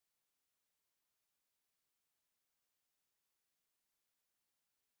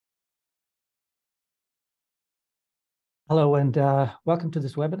Hello, and welcome to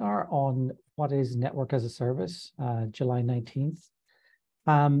this webinar on what is Network as a Service, July 19th.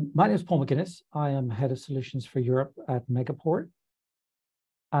 My name is Paul McGuinness. I am Head of Solutions for Europe at Megaport.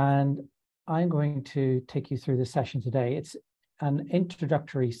 And I'm going to take you through this session today. It's an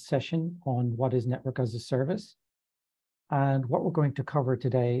introductory session on what is Network as a Service. And what we're going to cover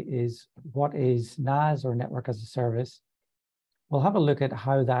today is what is NaaS, or Network as a Service. We'll have a look at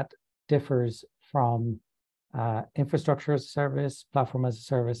how that differs from infrastructure as a service, platform as a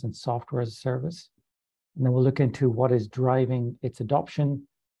service, and software as a service. And then we'll look into what is driving its adoption,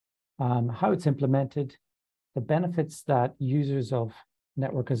 how it's implemented, the benefits that users of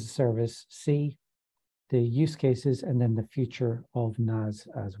network as a service see, the use cases, and then the future of NaaS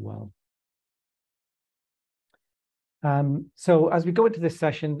as well. So as we go into this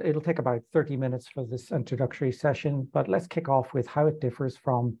session, it'll take about 30 minutes for this introductory session, but let's kick off with how it differs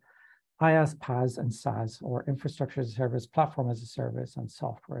from IaaS, PaaS, and SaaS, or infrastructure as a service, platform as a service, and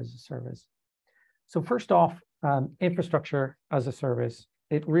software as a service. So first off, infrastructure as a service,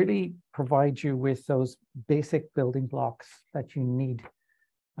 it really provides you with those basic building blocks that you need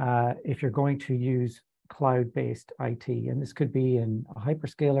if you're going to use cloud-based IT. And this could be in a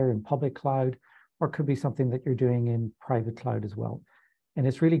hyperscaler, in public cloud, or it could be something that you're doing in private cloud as well. And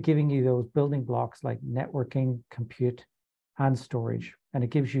it's really giving you those building blocks like networking, compute, and storage. And it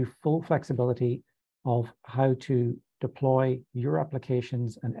gives you full flexibility of how to deploy your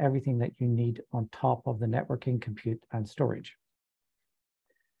applications and everything that you need on top of the networking, compute, and storage.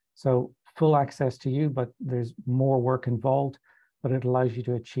 So full access to you, but there's more work involved, but it allows you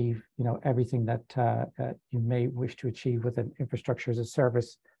to achieve, everything that you may wish to achieve with an infrastructure as a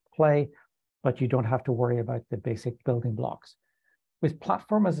service play, but you don't have to worry about the basic building blocks. With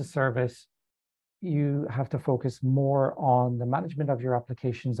platform as a service, you have to focus more on the management of your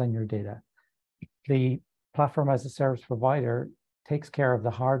applications and your data. The platform as a service provider takes care of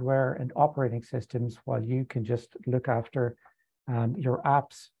the hardware and operating systems, while you can just look after your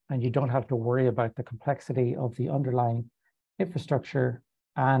apps, and you don't have to worry about the complexity of the underlying infrastructure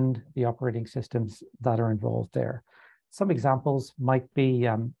and the operating systems that are involved there. Some examples might be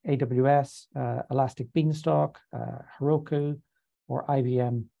AWS, Elastic Beanstalk, Heroku, or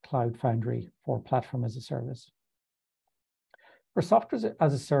IBM Cloud Foundry for platform as a service. For software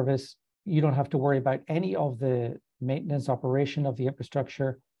as a service, you don't have to worry about any of the maintenance operation of the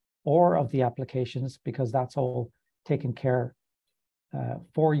infrastructure or of the applications, because that's all taken care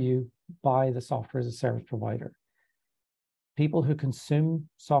for you by the software as a service provider. People who consume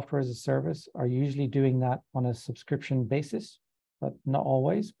software as a service are usually doing that on a subscription basis, but not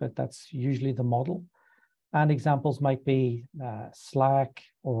always, but that's usually the model. And examples might be Slack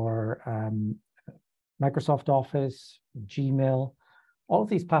or Microsoft Office, Gmail. All of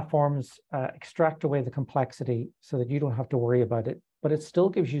these platforms extract away the complexity so that you don't have to worry about it, but it still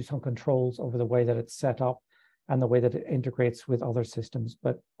gives you some controls over the way that it's set up and the way that it integrates with other systems.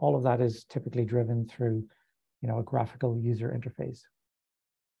 But all of that is typically driven through, a graphical user interface.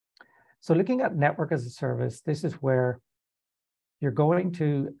 So looking at network as a service, this is where you're going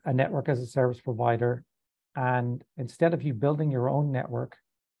to a network as a service provider, and instead of you building your own network,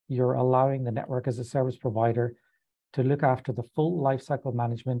 you're allowing the network as a service provider to look after the full lifecycle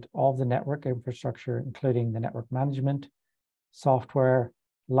management of the network infrastructure, including the network management, software,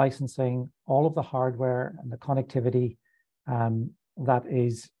 licensing, all of the hardware and the connectivity that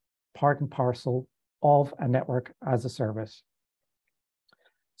is part and parcel of a network as a service.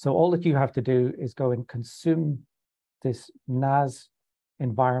 So all that you have to do is go and consume this NaaS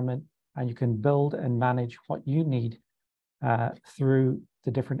environment, and you can build and manage what you need through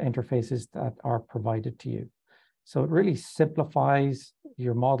the different interfaces that are provided to you. So it really simplifies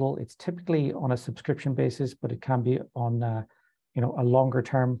your model. It's typically on a subscription basis, but it can be on a longer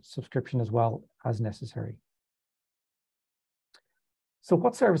term subscription as well as necessary. So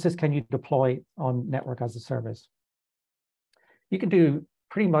what services can you deploy on network as a service? You can do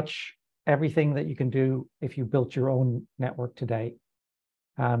pretty much everything that you can do if you built your own network today.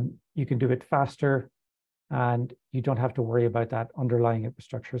 You can do it faster, and you don't have to worry about that underlying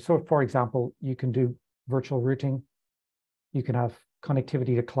infrastructure. So for example, you can do virtual routing. You can have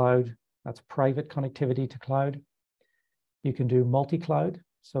connectivity to cloud. That's private connectivity to cloud. You can do multi-cloud.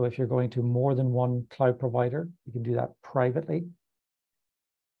 So if you're going to more than one cloud provider, you can do that privately.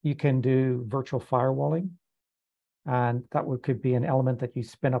 You can do virtual firewalling, and that could be an element that you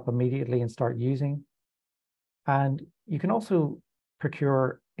spin up immediately and start using. And you can also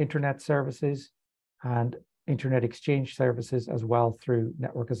procure internet services and internet exchange services as well through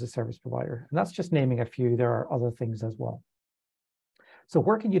network as a service provider. And that's just naming a few. There are other things as well. So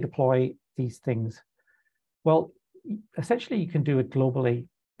where can you deploy these things? Well, essentially you can do it globally.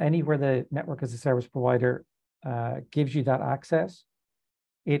 Anywhere the network as a service provider gives you that access,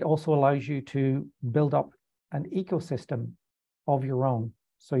 it also allows you to build up an ecosystem of your own.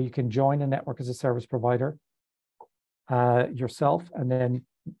 So you can join a network as a service provider yourself, and then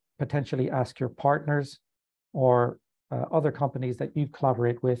potentially ask your partners or other companies that you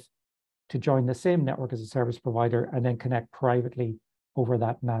collaborate with to join the same network as a service provider, and then connect privately over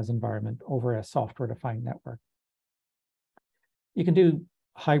that NaaS environment, over a software-defined network. You can do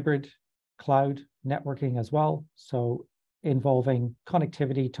hybrid cloud networking as well, so involving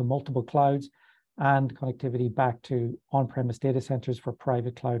connectivity to multiple clouds and connectivity back to on-premise data centers for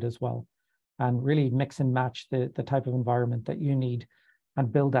private cloud as well, and really mix and match the type of environment that you need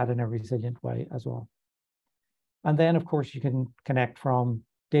and build that in a resilient way as well. And then, of course, you can connect from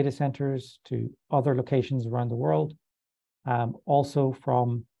data centers to other locations around the world, also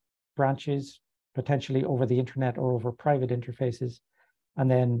from branches, potentially over the internet or over private interfaces, and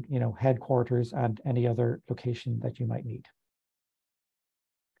then, headquarters and any other location that you might need.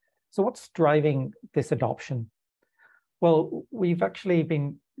 So what's driving this adoption? Well, we've actually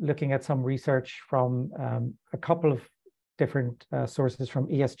been looking at some research from a couple of different sources, from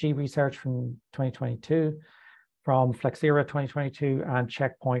ESG research from 2022, from Flexera 2022, and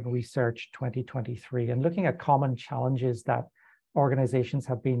Checkpoint Research 2023, and looking at common challenges that organizations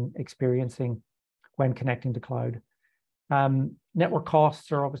have been experiencing when connecting to cloud. Network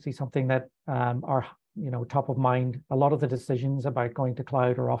costs are obviously something that are top of mind. A lot of the decisions about going to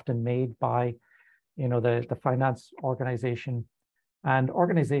cloud are often made by the finance organization, and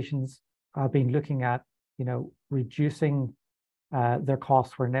organizations have been looking at reducing their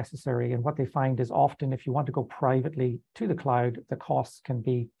costs where necessary. And what they find is often, if you want to go privately to the cloud, the costs can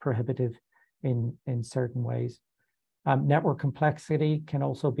be prohibitive in certain ways. Network complexity can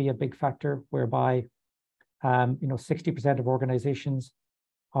also be a big factor, whereby 60% of organizations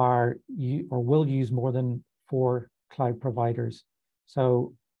will use more than 4 cloud providers.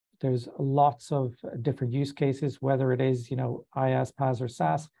 So there's lots of different use cases, whether it is IaaS, PaaS, or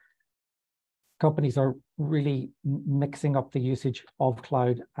SaaS. Companies are really mixing up the usage of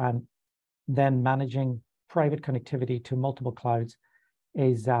cloud, and then managing private connectivity to multiple clouds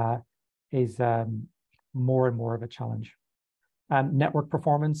is more and more of a challenge. Network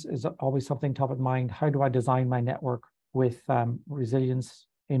performance is always something top of mind. How do I design my network with resilience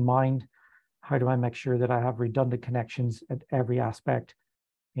in mind? How do I make sure that I have redundant connections at every aspect,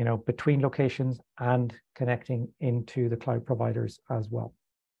 between locations and connecting into the cloud providers as well?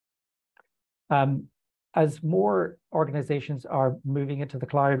 As more organizations are moving into the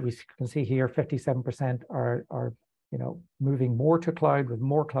cloud, we can see here 57% are moving more to cloud, with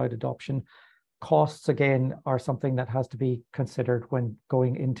more cloud adoption. Costs, again, are something that has to be considered when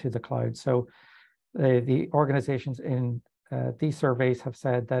going into the cloud. So the organizations in these surveys have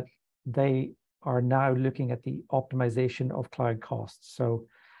said that they are now looking at the optimization of cloud costs. So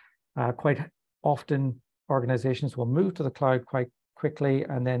quite often organizations will move to the cloud quite quickly,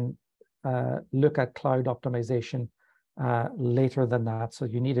 and then look at cloud optimization later than that. So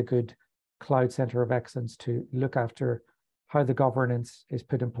you need a good cloud center of excellence to look after how the governance is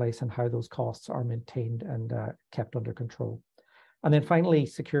put in place and how those costs are maintained and kept under control. And then finally,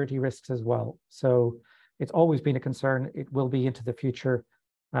 security risks as well. So it's always been a concern. It will be into the future,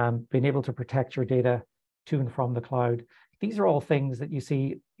 being able to protect your data to and from the cloud. These are all things that you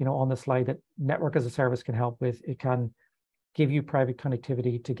see on the slide that network as a service can help with. It can give you private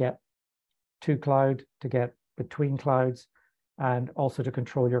connectivity to get to cloud, to get between clouds, and also to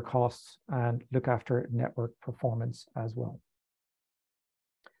control your costs and look after network performance as well.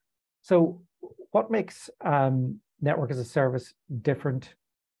 So what makes network as a service different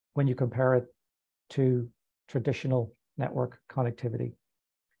when you compare it to traditional network connectivity?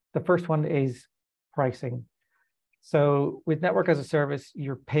 The first one is pricing. So with network as a service,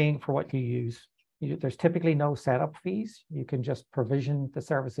 you're paying for what you use. There's typically no setup fees. You can just provision the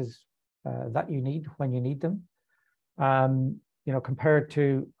services that you need when you need them. Compared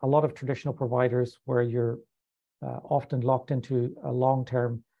to a lot of traditional providers where you're often locked into a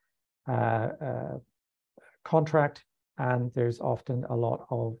long-term contract, and there's often a lot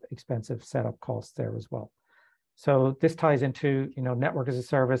of expensive setup costs there as well. So this ties into network as a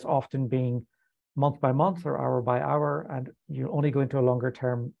service often being month by month or hour by hour, and you only go into a longer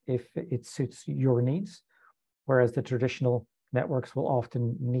term if it suits your needs, whereas the traditional networks will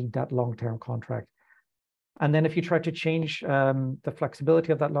often need that long-term contract. And then if you try to change the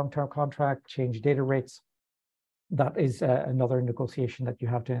flexibility of that long-term contract, change data rates, that is another negotiation that you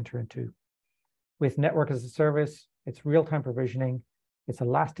have to enter into. With network as a service, it's real-time provisioning, it's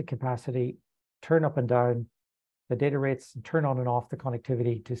elastic capacity, turn up and down. the data rates, and turn on and off the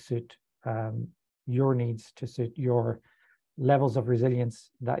connectivity to suit your needs, to suit your levels of resilience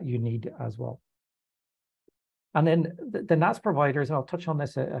that you need as well. And then the NaaS providers, and I'll touch on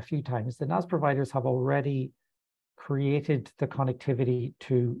this a few times, the NaaS providers have already created the connectivity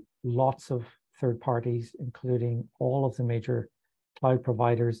to lots of third parties, including all of the major cloud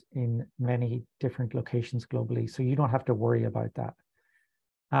providers in many different locations globally. So you don't have to worry about that.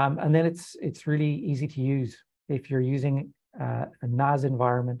 And then it's really easy to use. If you're using a NaaS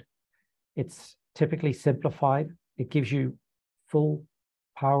environment, it's typically simplified. It gives you full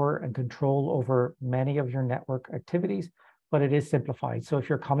power and control over many of your network activities, but it is simplified. So if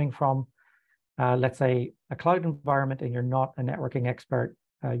you're coming from, let's say, a cloud environment and you're not a networking expert,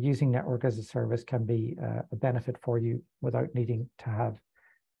 using network as a service can be a benefit for you without needing to have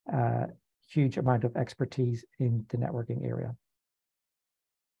a huge amount of expertise in the networking area.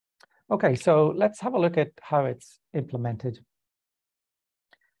 Okay, so let's have a look at how it's implemented.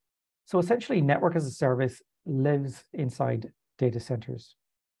 So essentially, network as a service lives inside data centers.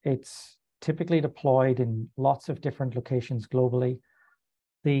 It's typically deployed in lots of different locations globally.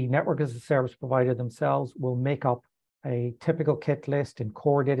 The network as a service provider themselves will make up a typical kit list in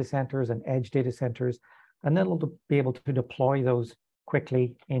core data centers and edge data centers, and then they'll be able to deploy those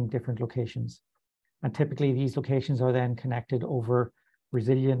quickly in different locations. And typically these locations are then connected over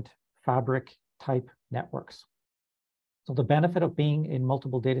resilient fabric type networks. So the benefit of being in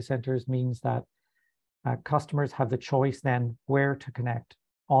multiple data centers means that customers have the choice then where to connect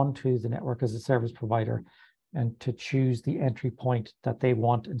onto the network as a service provider and to choose the entry point that they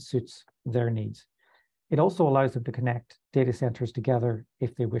want and suits their needs. It also allows them to connect data centers together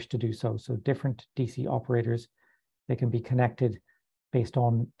if they wish to do so. So different DC operators, they can be connected based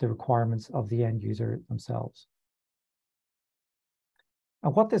on the requirements of the end user themselves.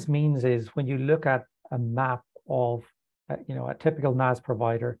 And what this means is when you look at a map of a typical NaaS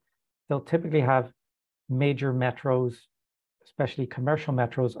provider, they'll typically have major metros, especially commercial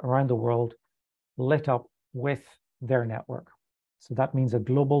metros around the world, lit up with their network. So that means a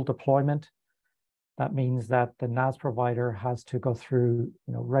global deployment. That means that the NaaS provider has to go through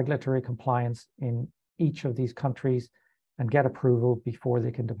regulatory compliance in each of these countries and get approval before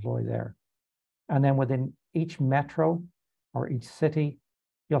they can deploy there. And then within each metro or each city,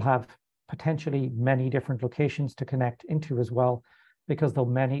 you'll have potentially many different locations to connect into as well, because there'll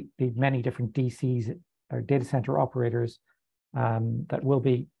be many different DCs or data center operators that will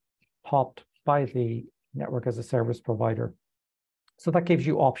be popped by the network as a service provider. So that gives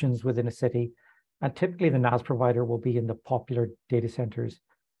you options within a city. And typically the NaaS provider will be in the popular data centers.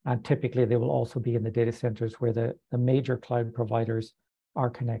 And typically they will also be in the data centers where the major cloud providers are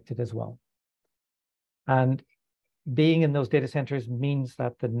connected as well. And being in those data centers means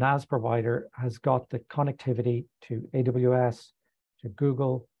that the NaaS provider has got the connectivity to AWS, to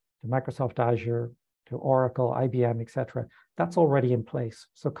Google, to Microsoft Azure, to Oracle, IBM, etc. That's already in place.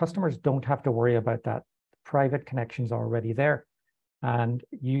 So customers don't have to worry about that. Private connections are already there, and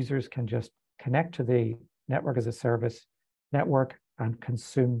users can just connect to the network as a service network and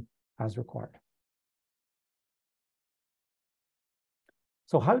consume as required.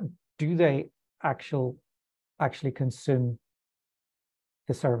 So how do they actually consume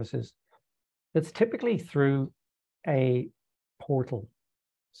the services? It's typically through a portal.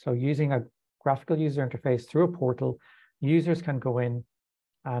 So using a graphical user interface through a portal, users can go in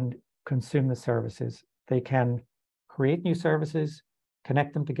and consume the services. They can create new services,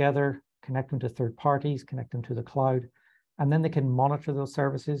 connect them together, connect them to third parties, connect them to the cloud, and then they can monitor those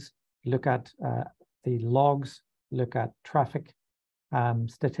services, look at the logs, look at traffic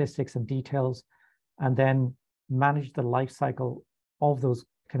statistics and details, and then manage the life cycle of those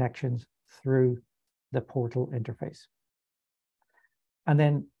connections through the portal interface. And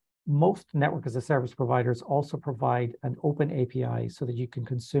then most network as a service providers also provide an open API so that you can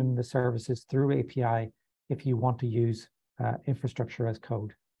consume the services through API if you want to use infrastructure as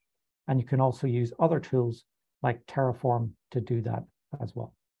code. And you can also use other tools like Terraform to do that as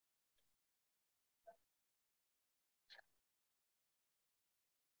well.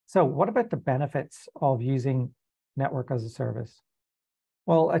 So what about the benefits of using network as a service?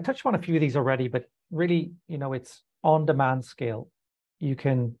 Well, I touched on a few of these already, but really, it's on-demand scale. You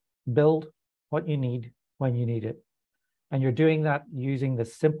can build what you need when you need it. And you're doing that using the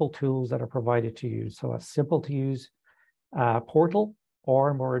simple tools that are provided to you. So a simple to use portal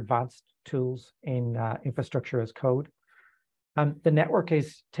or more advanced tools in infrastructure as code. The network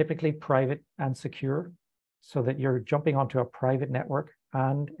is typically private and secure so that you're jumping onto a private network,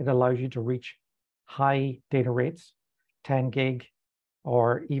 and it allows you to reach high data rates, 10 gig,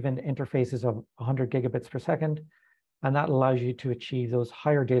 or even interfaces of 100 gigabits per second. And that allows you to achieve those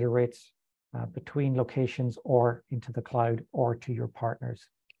higher data rates between locations or into the cloud or to your partners.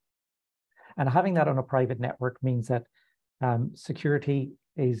 And having that on a private network means that security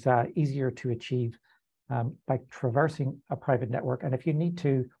is easier to achieve by traversing a private network. And if you need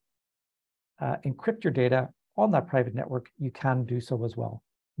to encrypt your data on that private network, you can do so as well.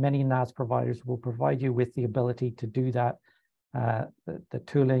 Many NaaS providers will provide you with the ability to do that, the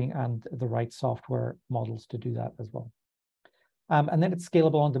tooling and the right software models to do that as well. And then it's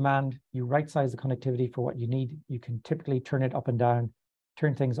scalable on demand. You right-size the connectivity for what you need. You can typically turn it up and down,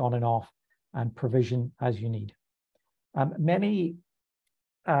 turn things on and off, and provision as you need. Many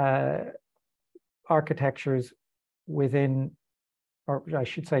architectures within, or I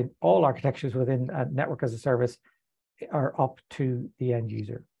should say all architectures within a network as a service are up to the end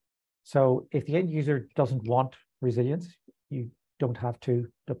user. So if the end user doesn't want resilience, you don't have to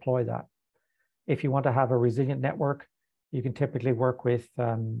deploy that. If you want to have a resilient network, you can typically work with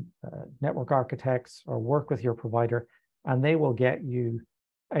network architects or work with your provider, and they will get you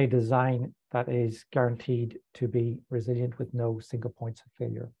a design that is guaranteed to be resilient with no single points of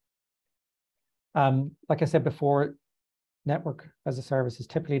failure. Like I said before, network as a service is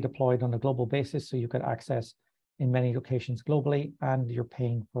typically deployed on a global basis, so you can access in many locations globally, and you're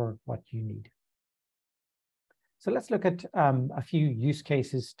paying for what you need. So let's look at a few use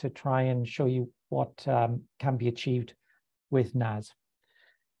cases to try and show you what can be achieved with NaaS.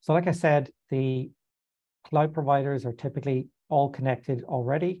 So like I said, the cloud providers are typically all connected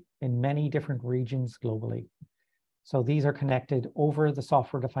already in many different regions globally. So these are connected over the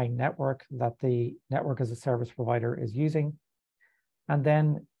software-defined network that the network as a service provider is using. And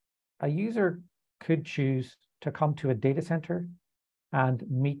then a user could choose to come to a data center and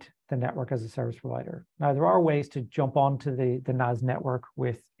meet the network as a service provider. Now, there are ways to jump onto the NaaS network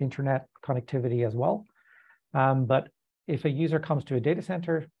with internet connectivity as well. But if a user comes to a data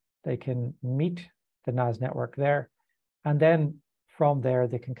center, they can meet the NaaS network there. And then from there,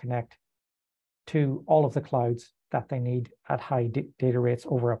 they can connect to all of the clouds that they need at high data rates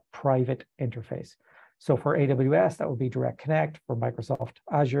over a private interface. So for AWS, that would be Direct Connect. For Microsoft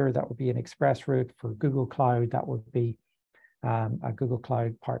Azure, that would be an express route. For Google Cloud, that would be a Google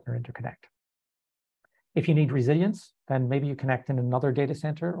Cloud Partner Interconnect. If you need resilience, then maybe you connect in another data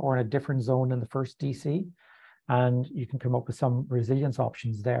center or in a different zone in the first DC, and you can come up with some resilience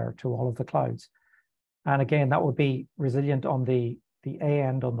options there to all of the clouds. And again, that would be resilient on the A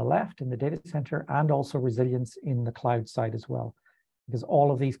end on the left in the data center, and also resilience in the cloud side as well, because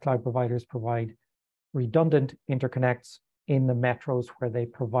all of these cloud providers provide redundant interconnects in the metros where they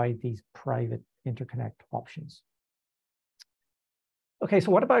provide these private interconnect options. Okay,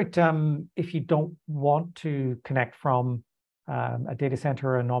 so what about if you don't want to connect from a data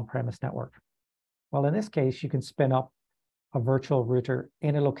center or an on-premise network? Well, in this case, you can spin up a virtual router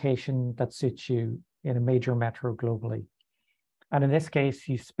in a location that suits you in a major metro globally. And in this case,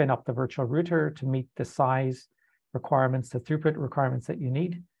 you spin up the virtual router to meet the size requirements, the throughput requirements that you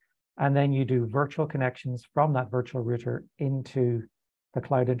need. And then you do virtual connections from that virtual router into the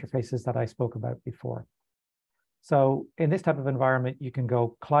cloud interfaces that I spoke about before. So in this type of environment, you can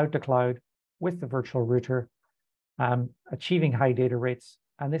go cloud to cloud with the virtual router, achieving high data rates.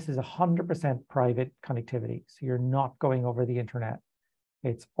 And this is 100% private connectivity. So you're not going over the internet.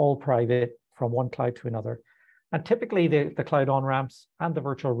 It's all private from one cloud to another. And typically the cloud on-ramps and the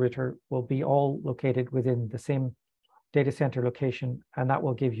virtual router will be all located within the same data center location. And that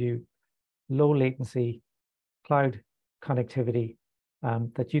will give you low latency cloud connectivity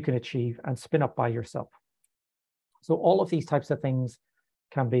that you can achieve and spin up by yourself. So all of these types of things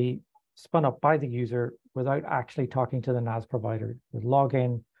can be spun up by the user without actually talking to the NaaS provider. You log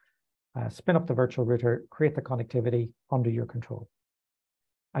in, spin up the virtual router, create the connectivity under your control.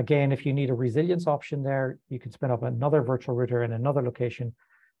 Again, if you need a resilience option there, you can spin up another virtual router in another location,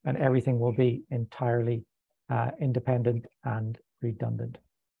 and everything will be entirely independent and redundant.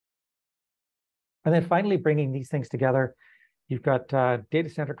 And then finally, bringing these things together, you've got data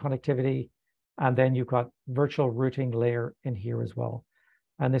center connectivity, and then you've got virtual routing layer in here as well.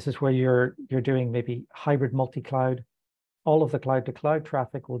 And this is where you're doing maybe hybrid multi-cloud. All of the cloud-to-cloud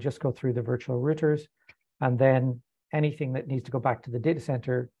traffic will just go through the virtual routers, and then anything that needs to go back to the data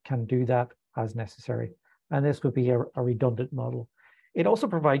center can do that as necessary. And this would be a redundant model. It also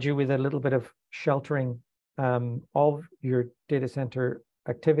provides you with a little bit of sheltering of your data center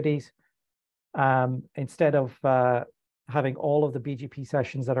activities. Instead of having all of the BGP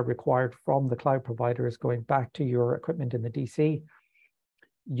sessions that are required from the cloud providers going back to your equipment in the DC,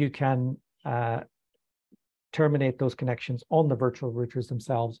 you can terminate those connections on the virtual routers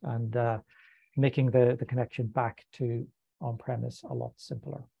themselves and making the connection back to on-premise a lot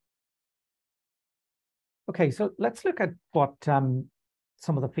simpler. Okay, so let's look at what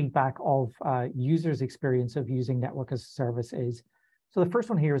some of the feedback of users' experience of using network as a service is. So the first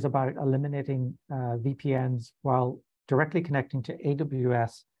one here is about eliminating VPNs while directly connecting to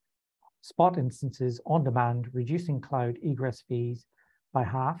AWS spot instances on demand, reducing cloud egress fees by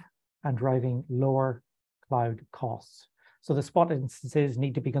half and driving lower cloud costs. So the spot instances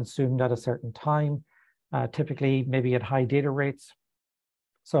need to be consumed at a certain time, typically maybe at high data rates.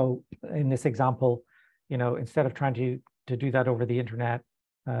 So in this example, instead of trying to do that over the internet,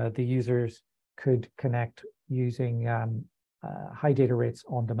 the users could connect using high data rates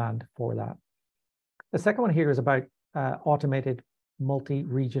on demand for that. The second one here is about automated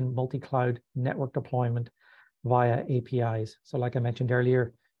multi-region, multi-cloud network deployment via APIs. So like I mentioned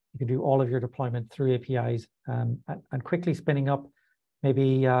earlier, you can do all of your deployment through APIs and quickly spinning up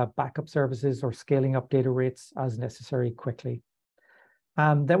maybe backup services or scaling up data rates as necessary quickly.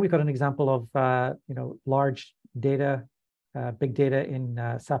 Then we've got an example of large data, big data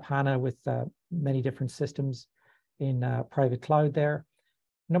in SAP HANA with many different systems in private cloud there.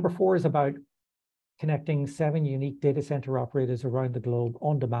 Number 4 is about connecting 7 unique data center operators around the globe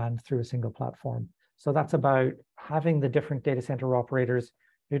on demand through a single platform. So that's about having the different data center operators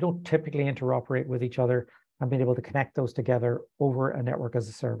who don't typically interoperate with each other and being able to connect those together over a network as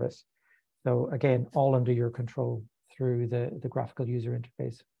a service. So again, all under your control through the graphical user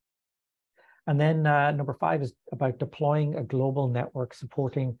interface. And then number 5 is about deploying a global network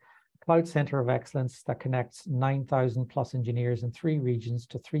supporting Cloud Center of Excellence that connects 9,000 plus engineers in 3 regions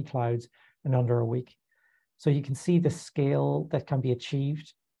to 3 clouds in under a week. So you can see the scale that can be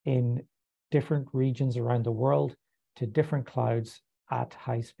achieved in different regions around the world to different clouds at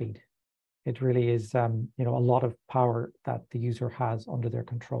high speed. It really is a lot of power that the user has under their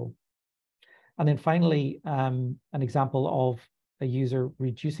control. And then finally, an example of a user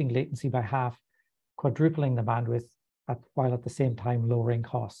reducing latency by half, quadrupling the bandwidth while at the same time lowering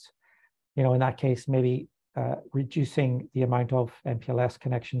costs. In that case, maybe reducing the amount of MPLS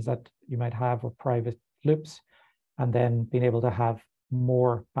connections that you might have or private loops, and then being able to have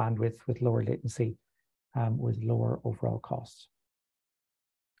more bandwidth with lower latency with lower overall costs.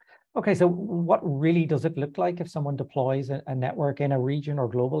 Okay, so what really does it look like if someone deploys a network in a region or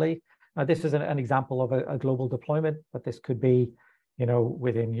globally? This is an example of a global deployment, but this could be,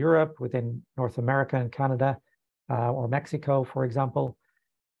 within Europe, within North America and Canada, or Mexico, for example.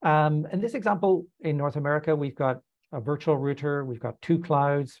 In this example, in North America, we've got a virtual router, we've got 2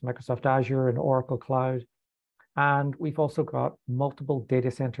 clouds, Microsoft Azure and Oracle Cloud, and we've also got multiple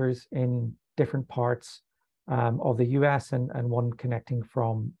data centers in different parts of the US and one connecting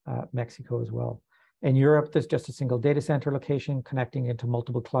from Mexico as well. In Europe, there's just a single data center location connecting into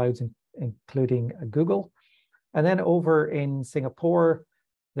multiple clouds, including Google. And then over in Singapore,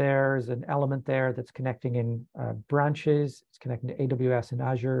 there's an element there that's connecting in branches. It's connecting to AWS and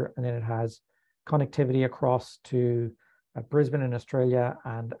Azure, and then it has connectivity across to Brisbane in Australia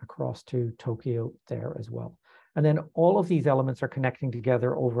and across to Tokyo there as well. And then all of these elements are connecting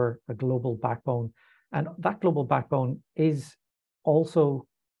together over a global backbone. And that global backbone is also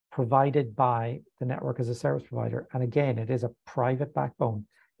provided by the network as a service provider. And again, it is a private backbone.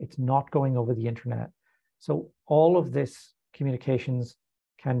 It's not going over the internet. So all of this communications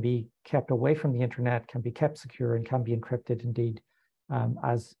can be kept away from the internet, can be kept secure, and can be encrypted indeed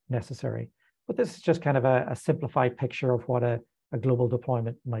as necessary. But this is just kind of a simplified picture of what a global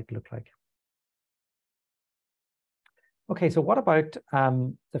deployment might look like. Okay, so what about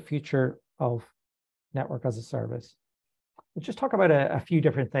the future of network as a service? We'll just talk about a few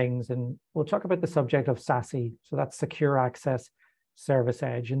different things, and we'll talk about the subject of SASE. So that's Secure Access Service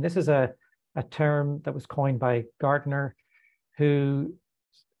Edge. And this is a term that was coined by Gartner, who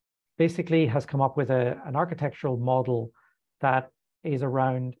basically has come up with an architectural model that is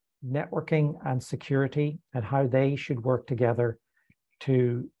around networking and security and how they should work together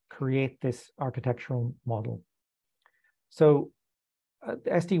to create this architectural model. So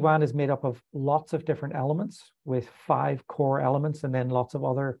SD-WAN is made up of lots of different elements with 5 core elements and then lots of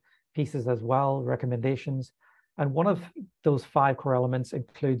other pieces as well, recommendations. And one of those 5 core elements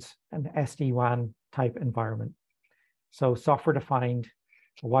includes an SD-WAN type environment. So software-defined,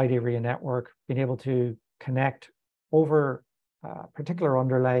 a wide area network, being able to connect over a particular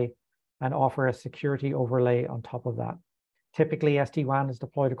underlay and offer a security overlay on top of that. Typically, SD-WAN is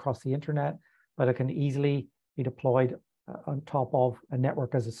deployed across the internet, but it can easily be deployed on top of a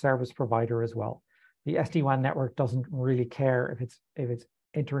network as a service provider as well. The SD-WAN network doesn't really care if it's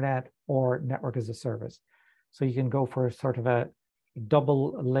internet or network as a service. So you can go for sort of a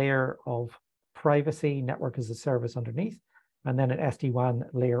double layer of privacy network as a service underneath, and then an SD-WAN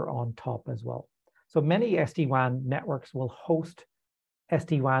layer on top as well. So many SD-WAN networks will host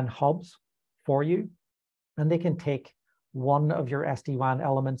SD-WAN hubs for you, and they can take one of your SD-WAN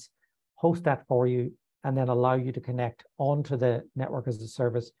elements, host that for you, and then allow you to connect onto the network as a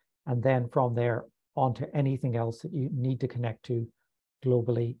service, and then from there onto anything else that you need to connect to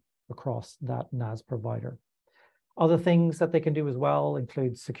globally across that NaaS provider. Other things that they can do as well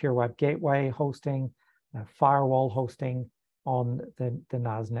include secure web gateway hosting, firewall hosting on the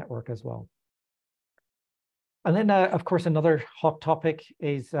NaaS network as well. And then, of course, another hot topic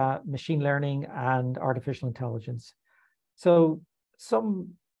is machine learning and artificial intelligence. So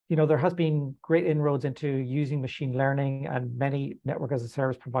there has been great inroads into using machine learning, and many network as a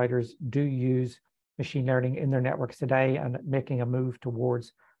service providers do use machine learning in their networks today and making a move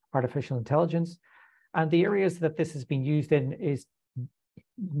towards artificial intelligence. And the areas that this has been used in is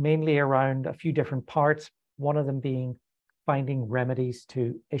mainly around a few different parts, one of them being finding remedies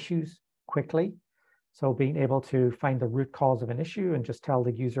to issues quickly. So being able to find the root cause of an issue and just tell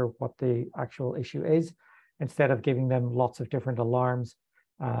the user what the actual issue is, instead of giving them lots of different alarms,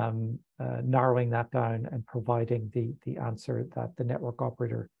 narrowing that down and providing the answer that the network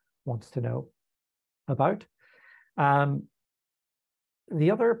operator wants to know about.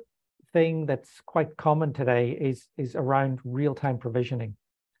 The other thing that's quite common today is around real-time provisioning.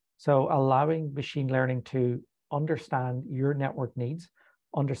 So allowing machine learning to understand your network needs,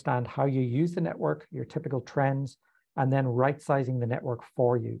 understand how you use the network, your typical trends, and then right-sizing the network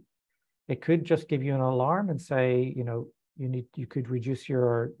for you. It could just give you an alarm and say, you could reduce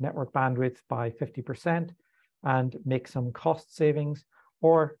your network bandwidth by 50% and make some cost savings,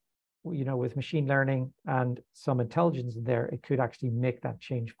 or with machine learning and some intelligence in there, it could actually make that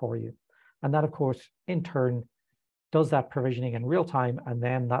change for you. And that, of course, in turn, does that provisioning in real time, and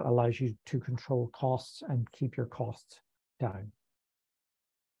then that allows you to control costs and keep your costs down.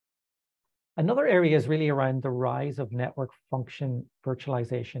 Another area is really around the rise of network function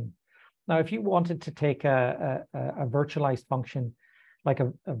virtualization. Now, if you wanted to take a virtualized function, like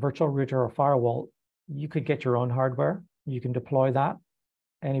a virtual router or firewall, you could get your own hardware. You can deploy that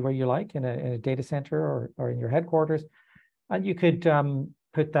anywhere you like in a data center or in your headquarters, and you could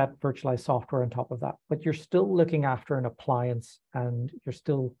put that virtualized software on top of that. But you're still looking after an appliance, and you're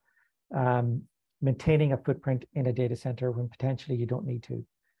still maintaining a footprint in a data center when potentially you don't need to.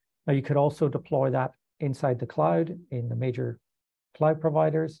 Now, you could also deploy that inside the cloud in the major cloud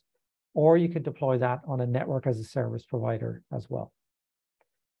providers, or you could deploy that on a network as a service provider as well.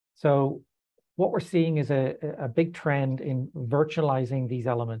 So what we're seeing is a big trend in virtualizing these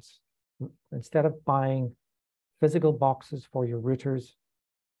elements. Instead of buying physical boxes for your routers,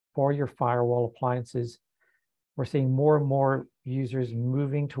 for your firewall appliances, we're seeing more and more users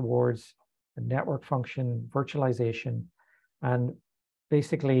moving towards a network function virtualization, and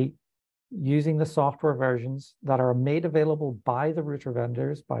basically using the software versions that are made available by the router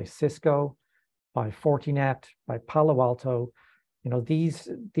vendors, by Cisco, by Fortinet, by Palo Alto.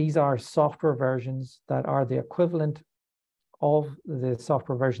 These are software versions that are the equivalent of the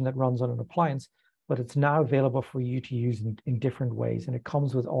software version that runs on an appliance, but it's now available for you to use in different ways. And it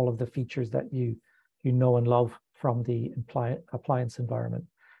comes with all of the features that you know and love from the appliance environment.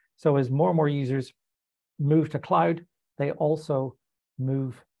 So as more and more users move to cloud, they also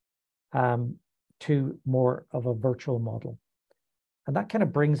move to more of a virtual model. And that kind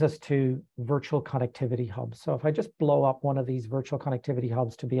of brings us to virtual connectivity hubs. So if I just blow up one of these virtual connectivity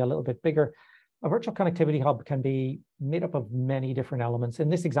hubs to be a little bit bigger, a virtual connectivity hub can be made up of many different elements. In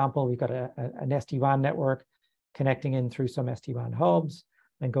this example, we've got an SD-WAN network connecting in through some SD-WAN hubs,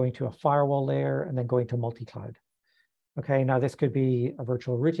 then going to a firewall layer, and then going to multi-cloud. Okay, now this could be a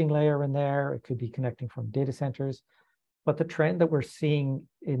virtual routing layer in there. It could be connecting from data centers. But the trend that we're seeing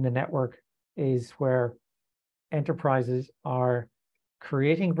in the network is where enterprises are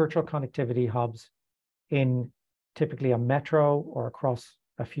creating virtual connectivity hubs in typically a metro or across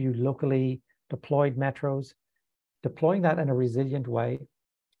a few locally deployed metros, deploying that in a resilient way,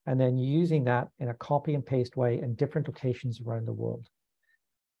 and then using that in a copy and paste way in different locations around the world.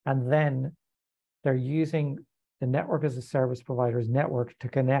 And then they're using the network as a service provider's network to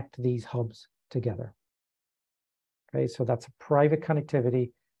connect these hubs together. Okay, so that's a private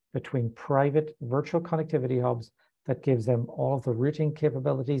connectivity between private virtual connectivity hubs that gives them all of the routing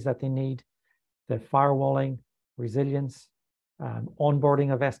capabilities that they need, the firewalling, resilience,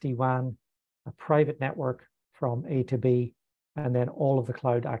 onboarding of SD-WAN, a private network from A to B, and then all of the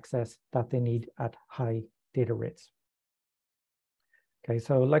cloud access that they need at high data rates. Okay,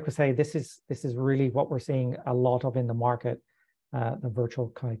 so like we say, this is really what we're seeing a lot of in the market, the virtual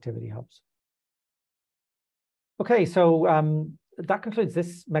connectivity hubs. Okay, so that concludes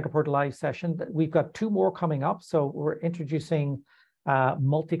this Megaport Live session. We've got 2 more coming up. So we're introducing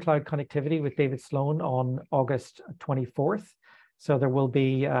multi-cloud connectivity with David Sloan on August 24th. So there will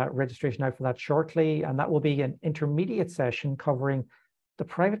be registration out for that shortly, and that will be an intermediate session covering the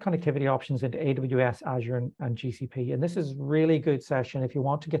private connectivity options into AWS, Azure, and GCP. And this is really good session if you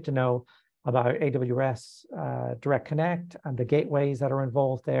want to get to know about AWS Direct Connect and the gateways that are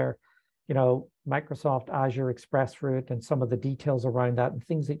involved there, you know, Microsoft Azure ExpressRoute and some of the details around that and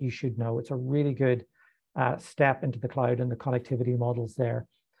things that you should know. It's a really good step into the cloud and the connectivity models there.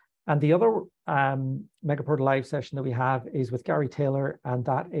 And the other Megaport Live session that we have is with Gary Taylor, and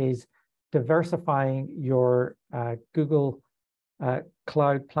that is diversifying your Google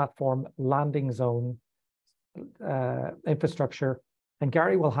Cloud Platform landing zone infrastructure. And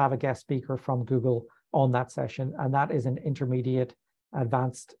Gary will have a guest speaker from Google on that session, and that is an intermediate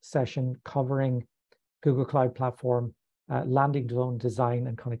advanced session covering Google Cloud Platform landing zone design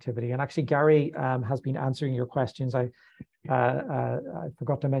and connectivity. And actually, Gary has been answering your questions. I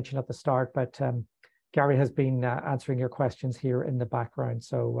forgot to mention at the start, but Gary has been answering your questions here in the background.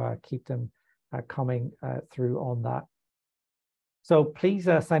 So keep them coming through on that. So please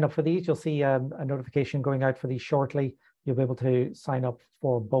sign up for these. You'll see a notification going out for these shortly. You'll be able to sign up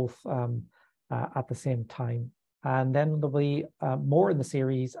for both at the same time. And then there'll be more in the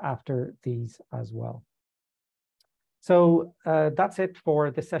series after these as well. So that's it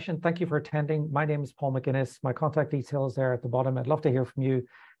for this session. Thank you for attending. My name is Paul McGuinness. My contact details there at the bottom. I'd love to hear from you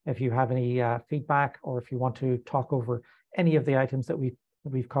if you have any feedback or if you want to talk over any of the items that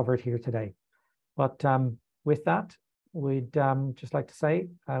we've covered here today. But with that, we'd just like to say,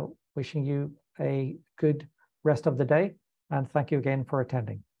 wishing you a good rest of the day, and thank you again for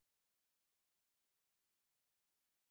attending.